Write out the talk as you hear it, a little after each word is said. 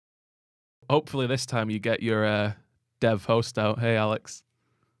Hopefully this time you get your dev host out. Hey, Alex.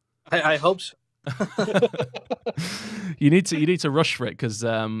 I hope so. You need to rush for it because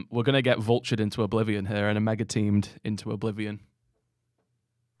we're gonna get vultured into oblivion here and a mega teamed into oblivion.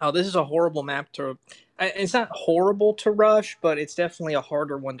 Oh, this is a horrible map to. It's not horrible to rush, but it's definitely a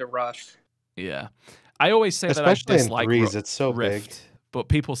harder one to rush. Yeah, I always say especially that I dislike in threes. It's so Rift, big. but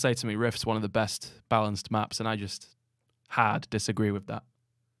people say to me Rift's one of the best balanced maps, and I just hard disagree with that.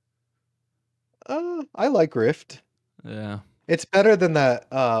 I like Rift. Yeah, it's better than that.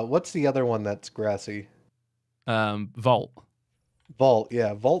 What's the other one that's grassy? Vault. Vault,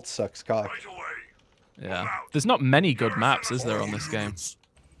 yeah. Vault sucks cock. Yeah, there's not many good maps, is there, on this game?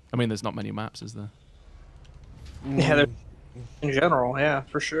 I mean, there's not many maps, is there? Yeah, in general, yeah,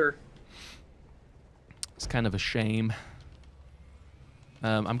 for sure. It's kind of a shame.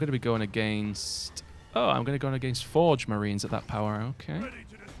 I'm going to be going against... Oh, I'm going to go against Forge Marines at that power. Okay.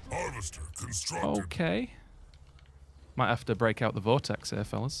 Okay. Might have to break out the Vortex here,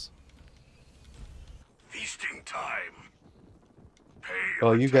 fellas. Feasting time.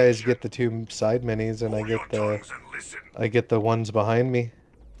 Well, you guys get the 2 side minis, and I get the ones behind me.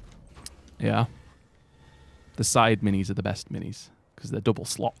 Yeah. The side minis are the best minis because they're double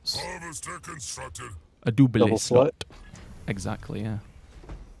slots. A double slot. Exactly, yeah.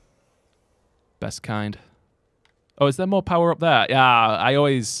 Best kind. Oh, is there more power up there? Yeah, I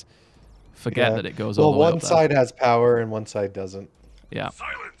always forget that it goes all the way up there. Well, one side has power and one side doesn't. Yeah.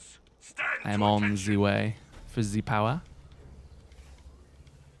 I'm on the way for the power.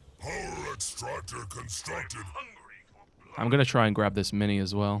 Power extractor constructed. I'm going to try and grab this mini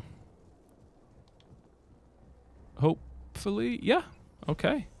as well. Hopefully, yeah.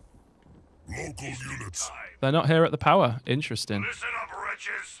 Okay. Local units. They're not here at the power. Interesting. Listen up,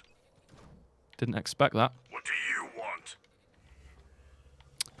 wretches. Didn't expect that. What do you want?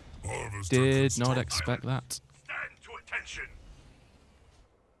 Did not expect that. Stand to attention.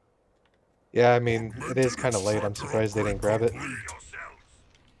 Yeah, I mean, it is kind of late. I'm surprised they didn't grab it.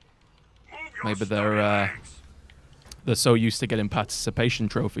 Maybe they're so used to getting participation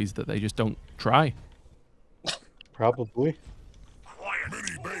trophies that they just don't try. Probably.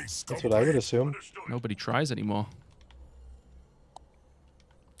 That's what I would assume. Nobody tries anymore.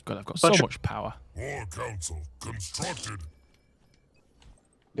 God, I've got so much power. War Council constructed.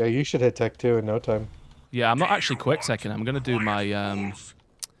 Yeah, you should hit Tech 2 in no time. Yeah, I'm not actually quick second. I'm gonna do my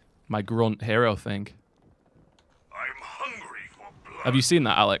my grunt hero thing. I'm hungry for blood. Have you seen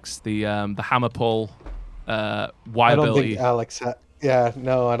that, Alex? The hammer pull, Y I don't ability. think Alex. Yeah,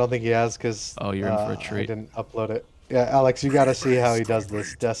 no, I don't think he has because. Oh, you're in for a treat. I didn't upload it. Yeah, Alex, you got to see how he does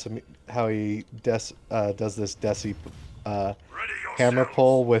this does this deci hammer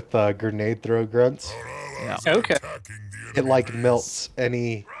pull with grenade throw grunts. Yeah. Okay. It like melts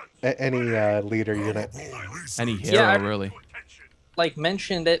any leader unit. Any hero, really. Like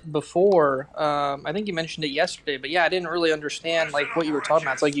mentioned it before. I think you mentioned it yesterday, but yeah, I didn't really understand like what you were talking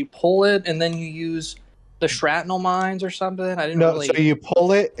about. It's like you pull it and then you use the shrapnel mines or something. I didn't really. So you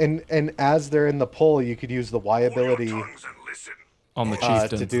pull it and as they're in the pull, you could use the Y ability on the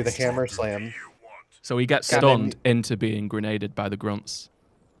chieftain to do the hammer slam. So he gets stunned into being grenaded by the grunts.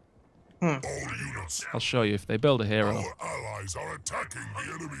 I'll show you if they build a hero.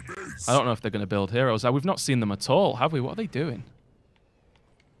 I don't know if they're going to build heroes. We've not seen them at all, have we? What are they doing?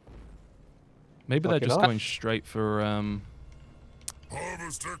 Maybe they're just going straight for...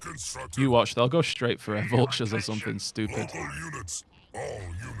 You watch, they'll go straight for vultures or something stupid.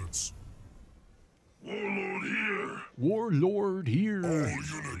 Warlord here.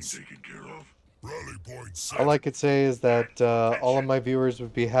 All I could say is that all of my viewers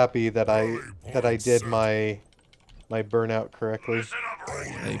would be happy that I did my burnout correctly.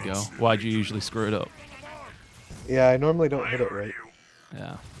 There you go. Why'd you usually screw it up? Yeah, I normally don't hit it right.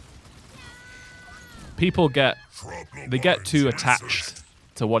 Yeah. People get too attached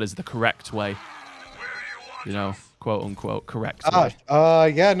to what is the correct way. You know, quote unquote correct way.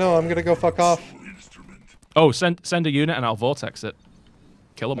 Yeah, no, I'm gonna go fuck off. Oh, send a unit and I'll vortex it.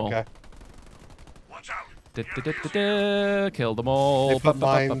 Kill them all. Okay. Kill them all. They put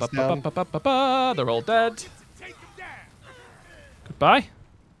mines down. They're all dead. Goodbye.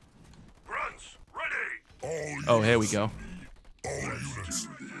 Oh, here we go.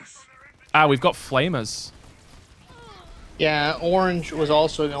 Ah, we've got flamers. Yeah, orange was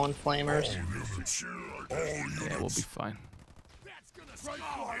also going flamers. Yeah, we'll be fine.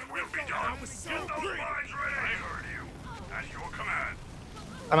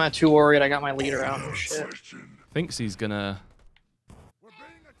 I'm not too worried. I got my leader out and shit. Thinks he's gonna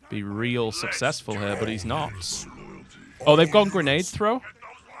be real successful here, but he's not. Oh, they've gone grenade throw?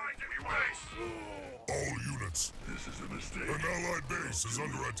 All units. This is a mistake. An allied base is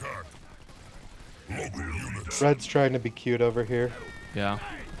under attack. Local units. Red's trying to be cute over here. Yeah.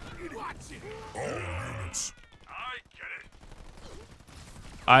 All units. I get it.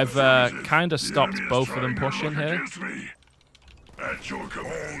 I've kind of stopped both of them pushing here. At your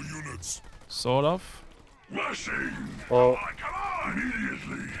command. All units. Sort of. Rushing. Well, Come on.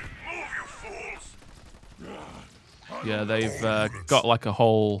 Immediately. Move, you fools. Yeah, they've got like a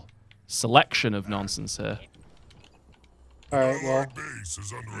whole selection of nonsense here. all right. Well, Base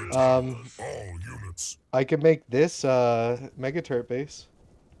is under attack. All units. I could make this mega turret base,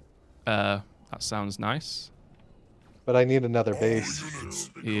 That sounds nice. but I need another base. Units.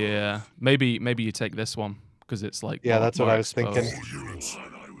 Yeah, maybe you take this one because it's like Yeah, more- that's what more I was thinking. exposed. All units.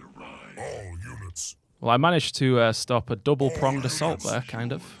 All units. Well, I managed to stop a double-pronged assault there,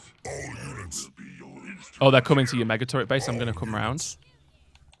 kind of. All units. Oh, they're coming to your mega turret base. I'm going to come round.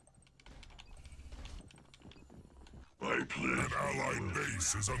 I pledge. An allied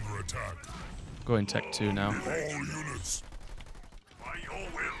base is under attack. Go in Tech 2 now. All units. By your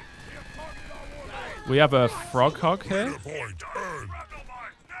will. We have a frog hog here. Point earned.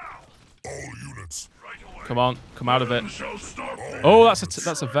 All units. Come on, come out of it. Shall stop. Oh,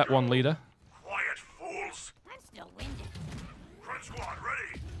 that's a Vet 1 leader. Quiet, fools. I'm still winded. Grunt squad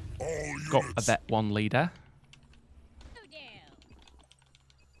ready. All units. Got a Vet 1 leader.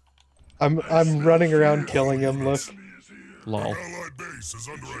 I'm running around killing him. Look. Lol. Allied base is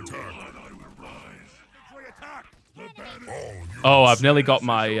under attack. All units. Oh, I've nearly got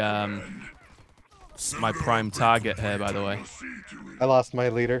my my prime target here, by the way. I lost my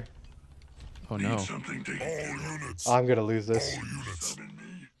leader. Oh no. Something to Oh, all units. I'm gonna lose this. All units.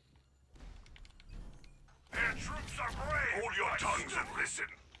 Their troops are brave. Hold your tongues and listen.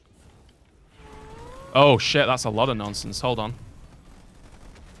 Oh shit, that's a lot of nonsense. Hold on.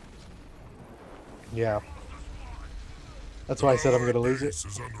 Yeah. That's why I said I'm gonna lose it. Base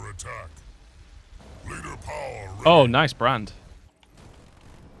is under attack. Leader power. Ready. Oh, nice brand.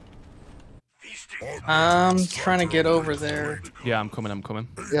 I'm trying to get over there. Yeah, I'm coming.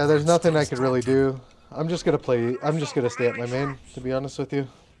 Yeah, there's nothing I could really do. I'm just gonna stay at my main, to be honest with you.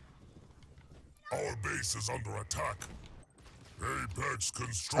 Our base is under attack. Apex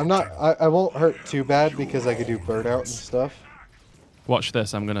construction. I'm not. I won't hurt too bad because I could do burnout and stuff. Watch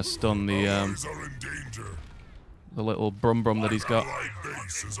this. I'm gonna stun the Allies are in danger. little brum that he's got. Allied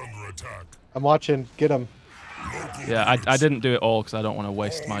base is under attack. I'm watching. Get him. Yeah, I didn't do it all because I don't want to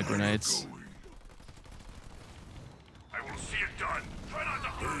waste my grenades. I will see it done. Try not to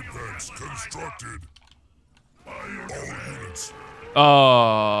hurt Apex constructed. All units.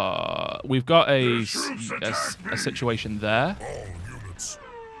 We've got a situation there. All units.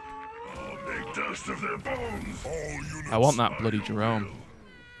 Make dust of their bones. All units. I want that bloody Jerome.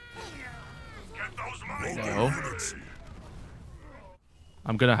 Get those mines. No. Units.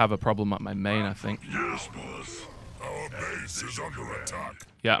 I'm gonna have a problem at my main, I think. Yes, boss. Our base is under attack.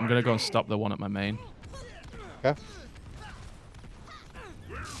 Yeah, I'm gonna go and stop the one at my main. Okay.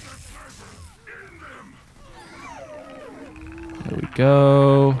 There we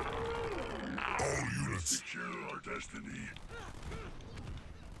go. All units. Secure our destiny.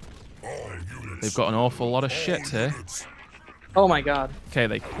 All units. They've got an awful lot of shit here. Units. Oh my god. Okay,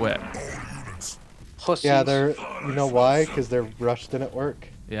 they quit. All units. Pussies. Yeah, they're. You know why? Because they're rushed in at work.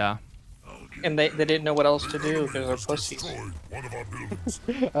 Yeah. And they didn't know what else to do because they're pussies. Destroyed one of our buildings.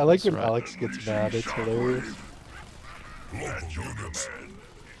 I like when right. Alex gets mad. It's hilarious. Local units.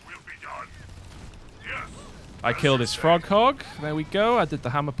 Will be done. Yes. I killed his frog hog. There we go. I did the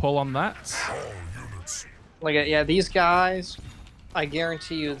hammer pull on that. All units. Like, yeah, these guys, I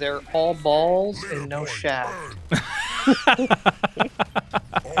guarantee you, they're all balls and no shaft. All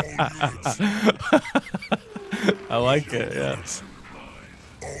units. I like it, yeah.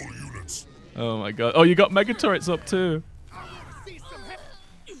 All units. Oh my god. Oh, you got mega turrets up too.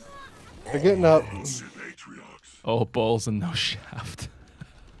 They're getting up. Oh, balls and no shaft.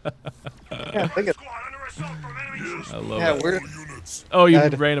 Yeah, think it. Squad under assault from enemies. I love Yeah, it. we're All units. Oh, you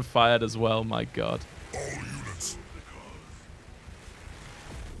Dead. rain of fired as well. My god. All units.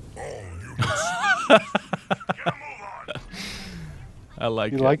 All units. Get a move on. I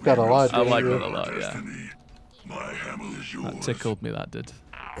like You it. like that a lot. I don't like you? that a lot, yeah. My hammer is yours. That tickled me, that did.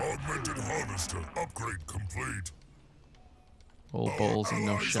 Augmented harvester upgrade complete. All balls and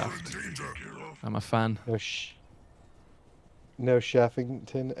no Allies are in shaft. danger. I'm a fan. No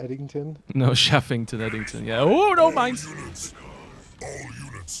Shaffington, Eddington. No Shaffington, Eddington. Yeah. Oh, no mines. Units. All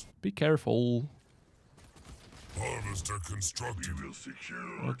units. Be careful. Harvester constructed.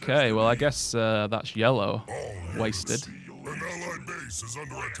 Okay, well, I guess that's yellow. All Wasted. units. An allied base is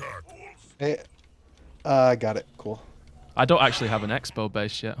under attack. Hey, I got it. Cool. I don't actually have an expo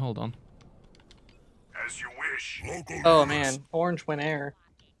base yet. Hold on. As you wish. Local Oh units. man, Orange went air.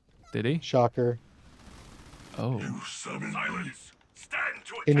 Did he? Shocker. Oh. Silence. Stand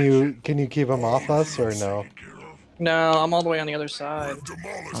to Can you keep them off us or no? No, I'm all the way on the other side.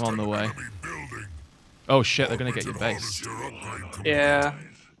 I'm on the way. Oh shit, they're gonna get your base. Yeah.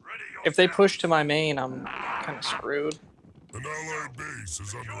 If they push to my main, I'm kind of screwed. An allied base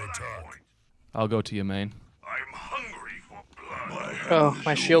is under attack. I'll go to your main. I'm hungry for blood. Oh,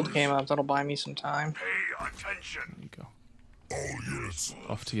 my shield came up. That'll buy me some time. Pay attention. There you go. All units.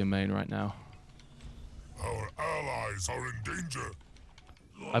 Off to your main right now. Our allies are in danger.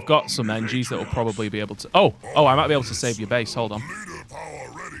 I've got some NGs that will probably be able to... Oh! Oh, I might be able to save your base. Hold on. Leader power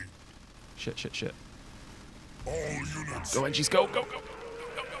ready. Shit, shit, shit. All units. Go, NGs, go, go, go, go,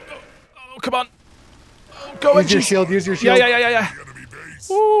 go, go, go. Oh, come on. Go, Use your NGs. shield. Use your shield. Yeah. Enemy base.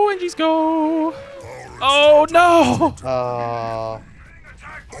 Ooh, NGs, go. Oh, no!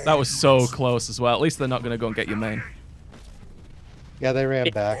 That was so close as well. At least they're not going to go and get your main. Yeah, they ran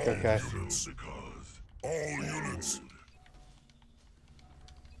back. Okay. All units.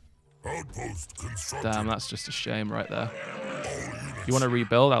 Outpost constructed. Damn, that's just a shame right there. You want to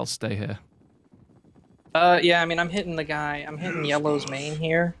rebuild? I'll stay here. Yeah, I mean, I'm hitting the guy. I'm hitting Yellow's main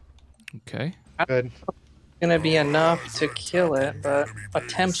here. Okay. Good. Gonna be enough to kill it, but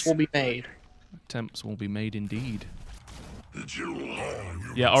attempts will be made. Attempts will be made indeed.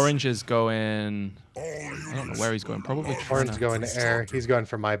 Yeah, Orange is going... I don't know where he's going. Probably trying Orange going to air. He's going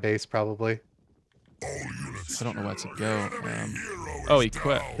for my base probably. I don't know where to go. Oh, he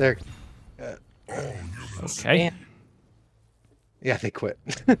quit. There. Okay. Yeah, they quit.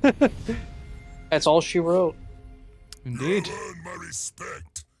 That's all she wrote. Indeed. Earn my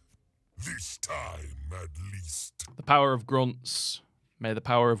respect. This time, at least. The power of grunts. May the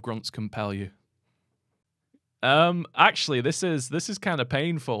power of grunts compel you. Actually, this is kind of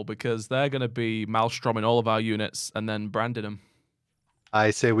painful because they're going to be maelstromming all of our units and then branding them.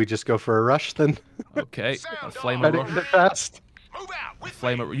 I say we just go for a rush then. Okay, a flame of Ready rush. fast.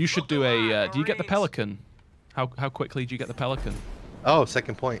 Flame of, you should do a. Do you get the pelican? How quickly do you get the pelican? Oh,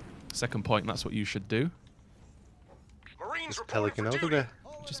 second point. Second point. That's what you should do. Just pelican over there.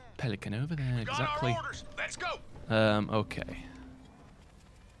 Just pelican over there. Exactly. Let's go. Okay.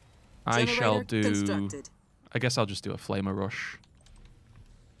 I shall do. I guess I'll just do a flamer rush.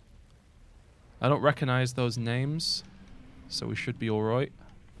 I don't recognize those names, so we should be all right.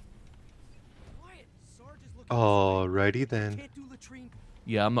 Alrighty then.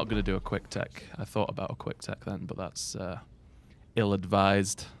 Yeah, I'm not gonna do a quick tech. I thought about a quick tech then, but that's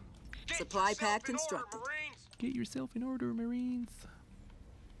ill-advised. Supply pad constructed. Get yourself in order, Marines.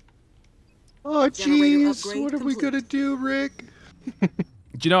 Oh Generator jeez, upgrade what are we complete. gonna do, Rick? Do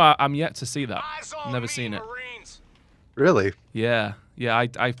you know I'm yet to see that? Never seen it. Really? Yeah,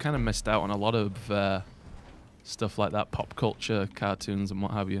 I've kind of missed out on a lot of stuff like that, pop culture, cartoons, and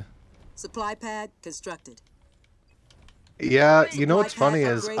what have you. Supply pad constructed. Yeah, you know what's Supply pad funny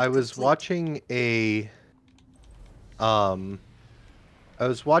is upgrade I was complete. watching I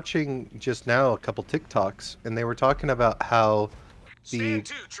was watching just now a couple TikToks, and they were talking about how the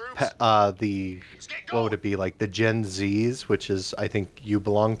what would it be, like the Gen Zs, which is I think you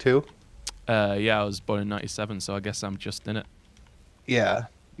belong to. Yeah, I was born in '97, so I guess I'm just in it. Yeah,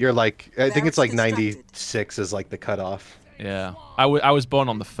 you're like I think it's like Barracks constructed. 96 is like the cutoff. Yeah, I was born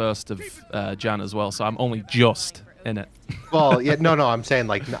on the 1st of Jan as well, so I'm only just in it. Well, yeah, no, I'm saying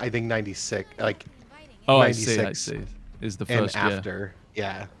like I think 96, like Oh, 96 I see. Is the and first year. after.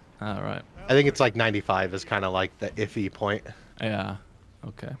 Yeah, All right. I think it's like 95 is kind of like the iffy point. Yeah.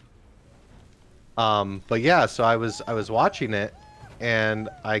 Okay. But yeah, so I was watching it, and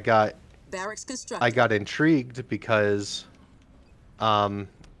I got Barracks constructed. intrigued because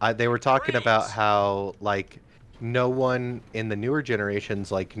they were talking about how like no one in the newer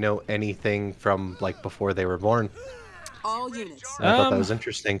generations like know anything from like before they were born. All units. And I thought that was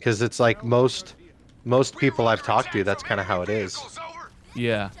interesting because it's like most people I've talked to, that's kind of how it is.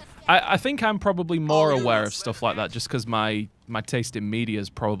 Yeah. I think I'm probably more All aware of units. stuff like that just because my taste in media is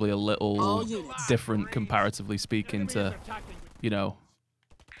probably a little All units. different comparatively speaking to, you know,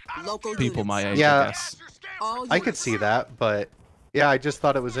 Local people units. my age, Yeah. I guess. All units. I could see that, but yeah, I just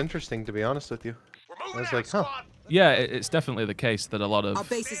thought it was interesting to be honest with you. I was like, huh. Yeah, it's definitely the case that a lot Our of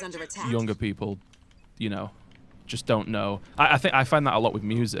base is under attack. younger people, you know, just don't know. I think I find that a lot with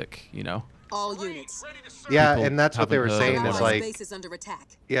music, you know. All units. Yeah, People and that's what they were haven't heard saying of is Allies' like, base is under attack.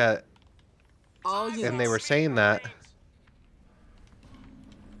 yeah, All units. and they were saying that.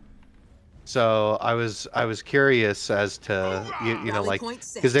 So I was curious as to you know, like,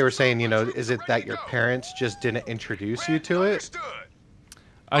 because they were saying, you know, is it that your parents just didn't introduce you to it?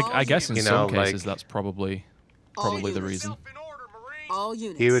 I guess in You some know, cases like- that's probably the reason. All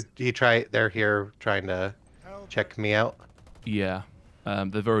units. They're here trying to check me out. Yeah.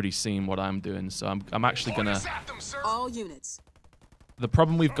 They've already seen what I'm doing, so I'm actually gonna. All units. The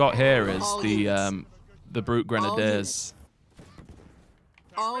problem we've got here is All the units. brute grenadiers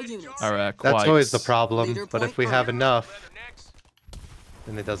All units. are quite. That's always the problem. Leader But if point we have earned. enough,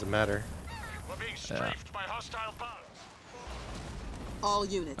 then it doesn't matter. Yeah. All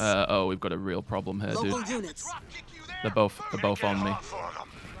units. Oh, we've got a real problem here, Local dude. units. They're both on me.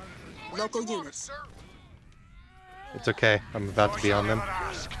 Local units. It's okay. I'm about to be on them.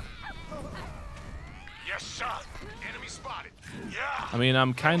 Yes, sir. Enemy spotted. Yeah. I mean,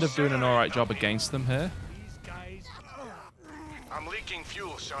 I'm kind of doing an alright job against them here. I'm leaking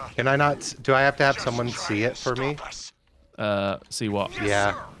fuel, sir. Can I not? Do I have to have someone see it for me? See what?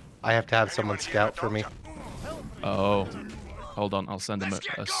 Yeah. I have to have someone scout for me. Oh. Hold on, I'll send him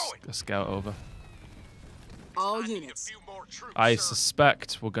a scout over. All units. I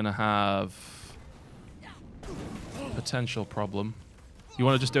suspect we're gonna have a potential problem. You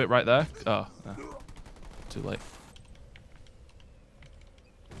want to just do it right there? Oh, no. Too late.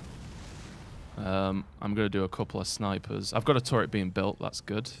 I'm gonna do a couple of snipers. I've got a turret being built. That's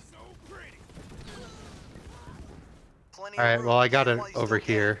good. All right. Well, I got it over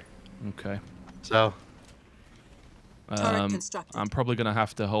here. Okay. So Turret constructed. I'm probably gonna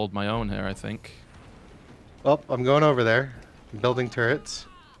have to hold my own here. I think. well, I'm going over there. I'm building turrets.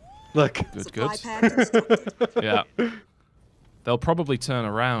 Look. Good, Supply good. pad constructed. Yeah. They'll probably turn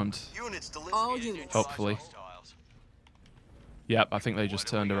around. All units. Hopefully. Yep, I think they just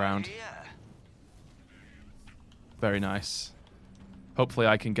turned around. Very nice. Hopefully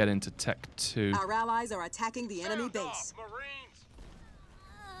I can get into Tech 2. Our allies are attacking the enemy base.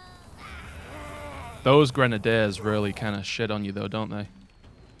 Those grenadiers really kind of shit on you though, don't they?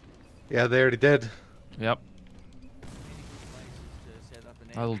 Yeah, they already did. Yep.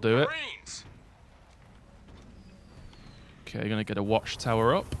 That'll do it. Okay, gonna get a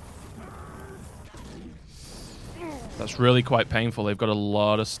watchtower up. That's really quite painful. They've got a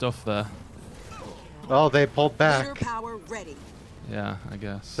lot of stuff there. Oh, they pulled Leader back. power ready. Yeah, I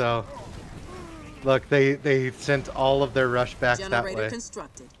guess. So, look, they sent all of their rush back that Generator way.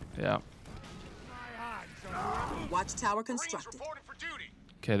 constructed. Yeah. Watchtower constructed.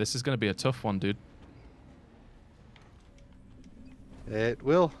 Okay, this is gonna be a tough one, dude. It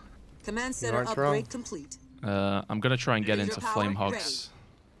will. Command center aren't upgrade wrong. complete. I'm gonna try and get Leader into power flame ready. hogs.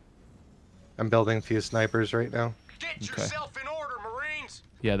 I'm building a few snipers right now. Get Okay. yourself in order, Marines.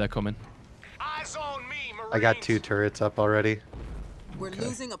 Yeah, they're coming. Eyes on me, Marines. I got 2 turrets up already. We're Okay.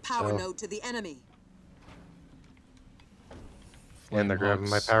 losing a power So- node to the enemy. And they're grabbing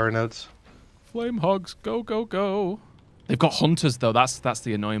my hogs. power nodes. Flame hogs, go, go, go. They've got hunters though. That's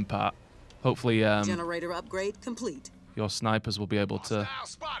the annoying part. Hopefully, Generator upgrade complete. your snipers will be able to. Hostile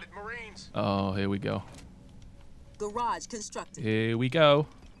spotted, Marines. Oh, here we go. Garage constructed. Here we go.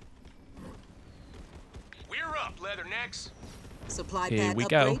 We're up, Leathernecks. Supply Here pad we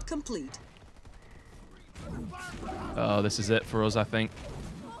go. upgrade complete. Oh, this is it for us, I think.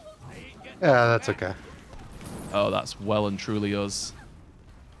 Yeah, that's okay. Oh, that's well and truly us.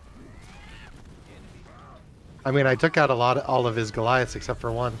 I mean, I took out all of his Goliaths except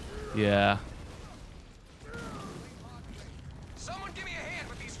for one. Yeah. Someone give me a hand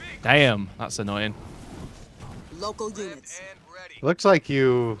with these vehicles. Damn, that's annoying. Local units. And ready. Looks like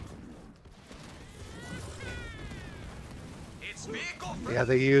you. It's vehicle for Yeah,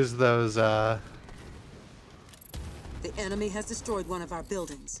 they use those. The enemy has destroyed one of our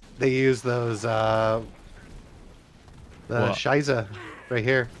buildings. They use those. The What? Shiza right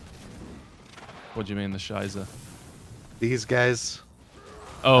here. What do you mean, the Shiza? These guys.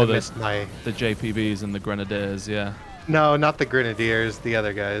 Oh, I the missed my. JPBs and the Grenadiers, yeah. No, not the Grenadiers. The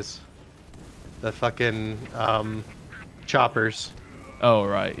other guys. The fucking choppers. Oh,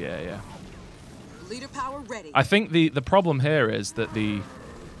 right, yeah, yeah. Leader power ready. I think the problem here is that the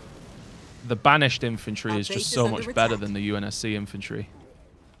banished infantry Our is base just is so under much better attack. than the UNSC infantry.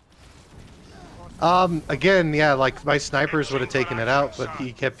 Again, yeah, like my snipers would have taken it out, but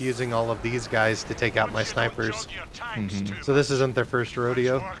he kept using all of these guys to take out my snipers. So this isn't their first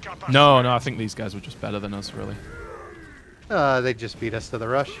rodeo. No, I think these guys were just better than us, really. They just beat us to the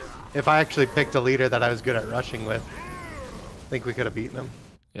rush. If I actually picked a leader that I was good at rushing with, I think we could have beaten him.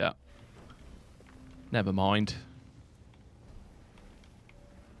 Yeah. Never mind.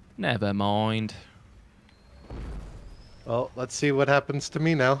 Never mind. Well, let's see what happens to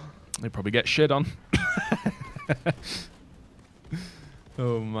me now. They probably get shit on.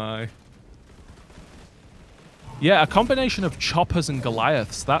 Oh my. Yeah, a combination of choppers and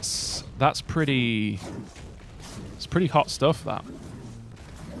Goliaths. That's pretty. It's pretty hot stuff, that.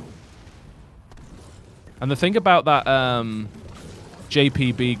 And the thing about that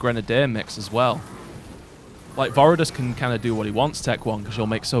JPB Grenadier mix as well, like Vorodus can kind of do what he wants Tech 1 because you'll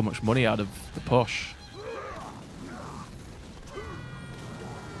make so much money out of the push.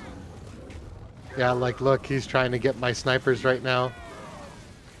 Yeah, like, look, he's trying to get my snipers right now.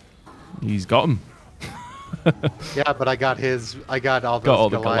 He's got them. Yeah, but I got his. I got all those Got all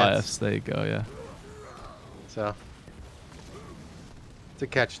the Goliaths. Goliaths. There you go, yeah. So, it's a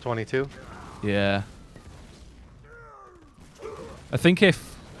catch-22. Yeah. I think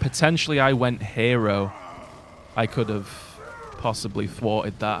if potentially I went hero, I could have possibly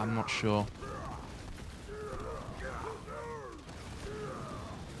thwarted that. I'm not sure.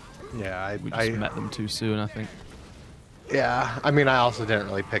 Yeah, We just met them too soon, I think. Yeah, I mean, I also didn't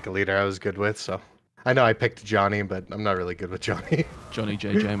really pick a leader I was good with, so... I know I picked Johnny, but I'm not really good with Johnny. Johnny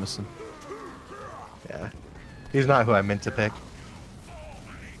J. Jameson. Yeah. He's not who I meant to pick.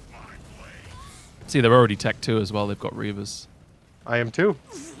 See, they're already Tech 2 as well. They've got Reavers. I am too.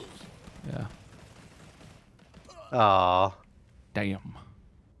 Yeah. Aww. Damn.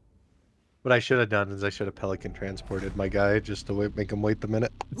 What I should have done is I should have Pelican transported my guy just to make him wait the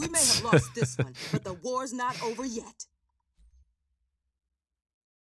minute. We may have lost this one, but the war's not over yet.